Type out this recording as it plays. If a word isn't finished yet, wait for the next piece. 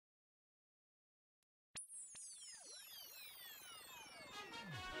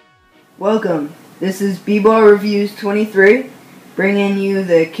Welcome. This is B-Ball Reviews 23, bringing you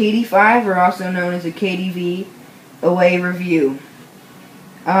the KD5, or also known as a KDV, away review.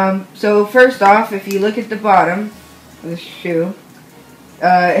 So first off, if you look at the bottom of the shoe,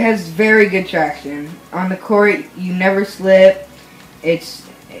 it has very good traction. On the court, you never slip.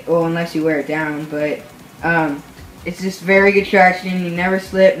 Well, unless you wear it down, but it's just very good traction. You never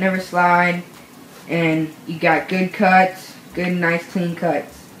slip, never slide, and you got good cuts, good, nice, clean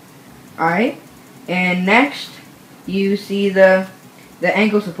cuts. Alright, and next you see the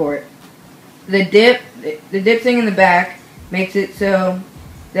ankle support. The dip thing in the back makes it so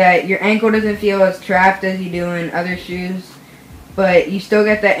that your ankle doesn't feel as trapped as you do in other shoes, but you still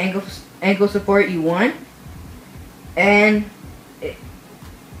get that ankle support you want, and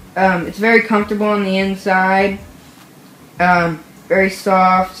it's very comfortable on the inside, very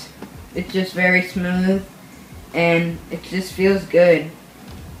soft. It's just very smooth, and it just feels good.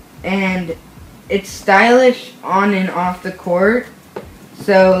 And it's stylish on and off the court,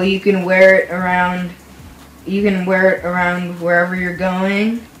 so you can wear it around. You can wear it around wherever you're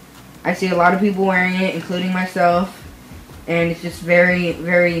going. I see a lot of people wearing it, including myself, and it's just a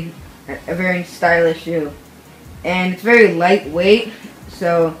very stylish shoe. And it's very lightweight,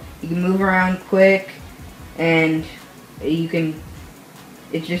 so you can move around quick, and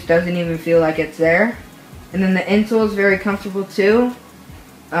it just doesn't even feel like it's there. And then the insole is very comfortable too.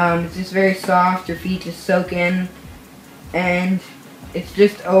 It's just very soft, your feet just soak in, and it's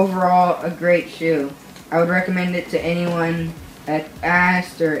just overall a great shoe. I would recommend it to anyone that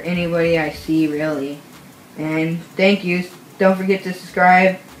asked, or anybody I see, really. And thank you. Don't forget to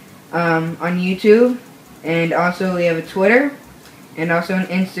subscribe on YouTube, and also we have a Twitter, and also an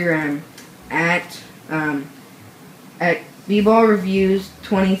Instagram at B-Ball Reviews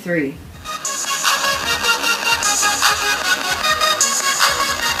 23.